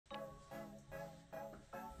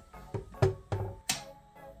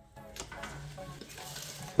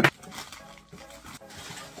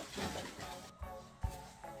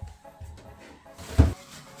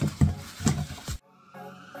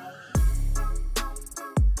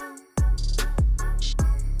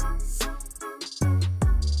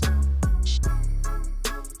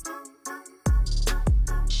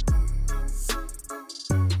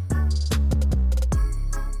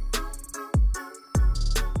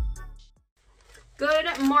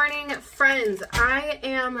Good morning, friends. I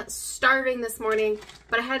am starving this morning,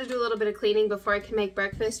 but I had to do a little bit of cleaning before I can make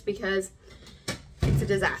breakfast because it's a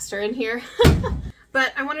disaster in here.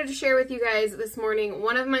 But I wanted to share with you guys this morning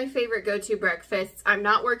one of my favorite go-to breakfasts. I'm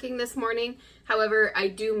not working this morning. However, I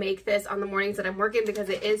do make this on the mornings that I'm working because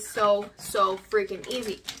it is so freaking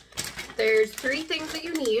easy. There's 3 things that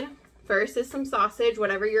you need. First is some sausage,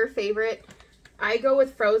 whatever your favorite. I go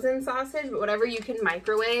with frozen sausage, but whatever you can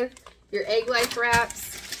microwave. Your egg life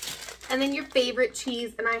wraps, and then your favorite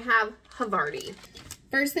cheese, and I have Havarti.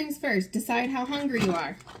 First things first, decide how hungry you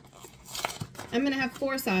are. I'm gonna have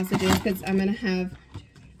 4 sausages because I'm gonna have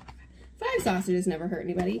 5 sausages, never hurt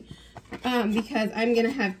anybody. Because I'm gonna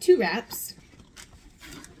have 2 wraps.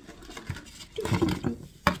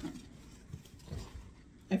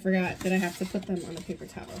 I forgot that I have to put them on a paper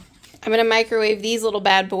towel. I'm gonna microwave these little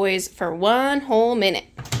bad boys for 1 whole minute.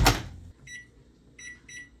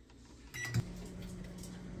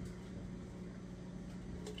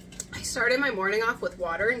 Started my morning off with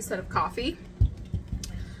water instead of coffee.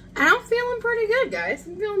 And I'm feeling pretty good, guys.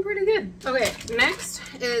 I'm feeling pretty good. Okay, next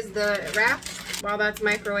is the wrap while that's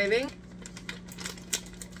microwaving.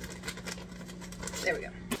 There we go.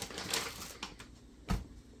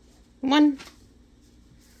 1.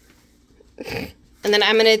 And then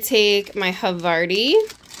I'm gonna take my Havarti.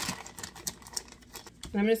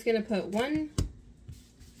 And I'm just gonna put 1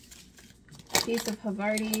 piece of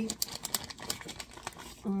Havarti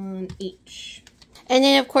on each. And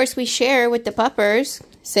then of course we share with the puppers.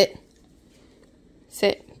 Sit.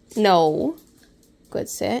 Sit. No. Good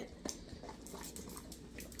sit.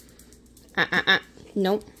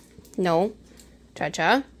 Nope. No.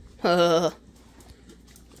 Cha-cha.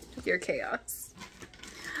 Your chaos.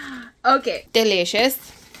 Okay. Delicious.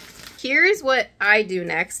 Here's what I do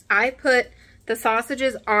next. I put the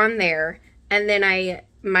sausages on there and then I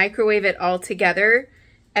microwave it all together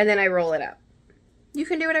and then I roll it up. You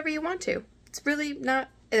can do whatever you want to. It's really not,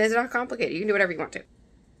 it's not complicated. You can do whatever you want to.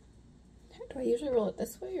 Do I usually roll it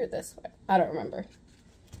this way or this way? I don't remember.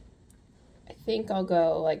 I think I'll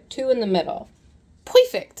go like 2 in the middle.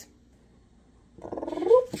 Perfect.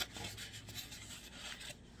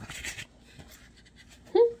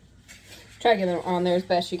 Try to get them on there as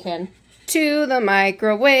best you can. To the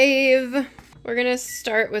microwave. We're gonna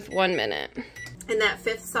start with 1 minute. And that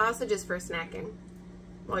 5th sausage is for snacking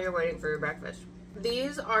while you're waiting for your breakfast.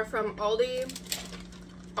 These are from Aldi,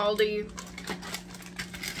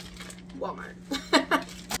 Walmart.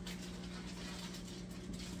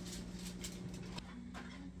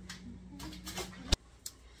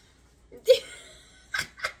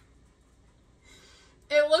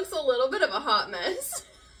 It looks a little bit of a hot mess.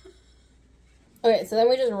 Okay, so then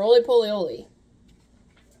we just roly-poly-oly.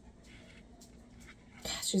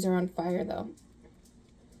 Gosh, these are on fire though.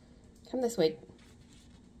 Come this way.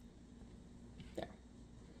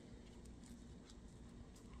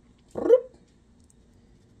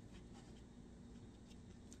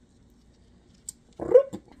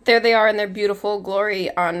 There they are in their beautiful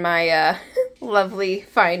glory on my lovely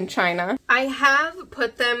fine china. I have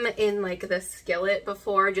put them in like the skillet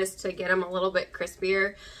before just to get them a little bit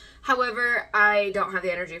crispier. However, I don't have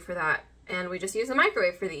the energy for that. And we just use the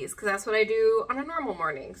microwave for these because that's what I do on a normal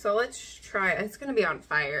morning. So let's try it. It's going to be on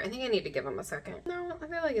fire. I think I need to give them a second. No, I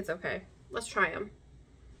feel like it's okay. Let's try them.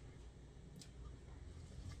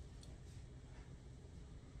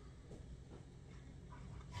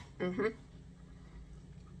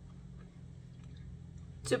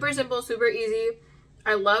 Super simple, super easy.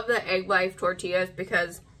 I love the egg life tortillas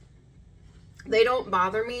because they don't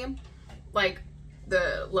bother me like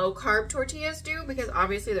the low carb tortillas do because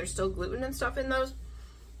obviously there's still gluten and stuff in those.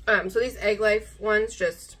 So these egg life ones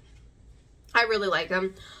just, I really like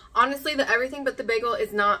them. Honestly, the everything but the bagel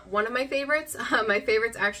is not one of my favorites. My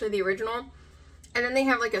favorite's actually the original. And then they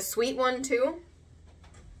have like a sweet one too,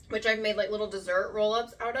 which I've made like little dessert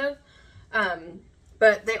roll-ups out of.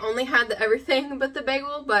 But they only had the everything but the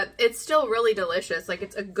bagel, but it's still really delicious. Like,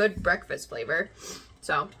 it's a good breakfast flavor.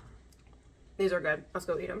 So, these are good. Let's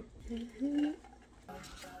go eat them.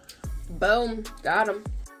 Boom. Got them.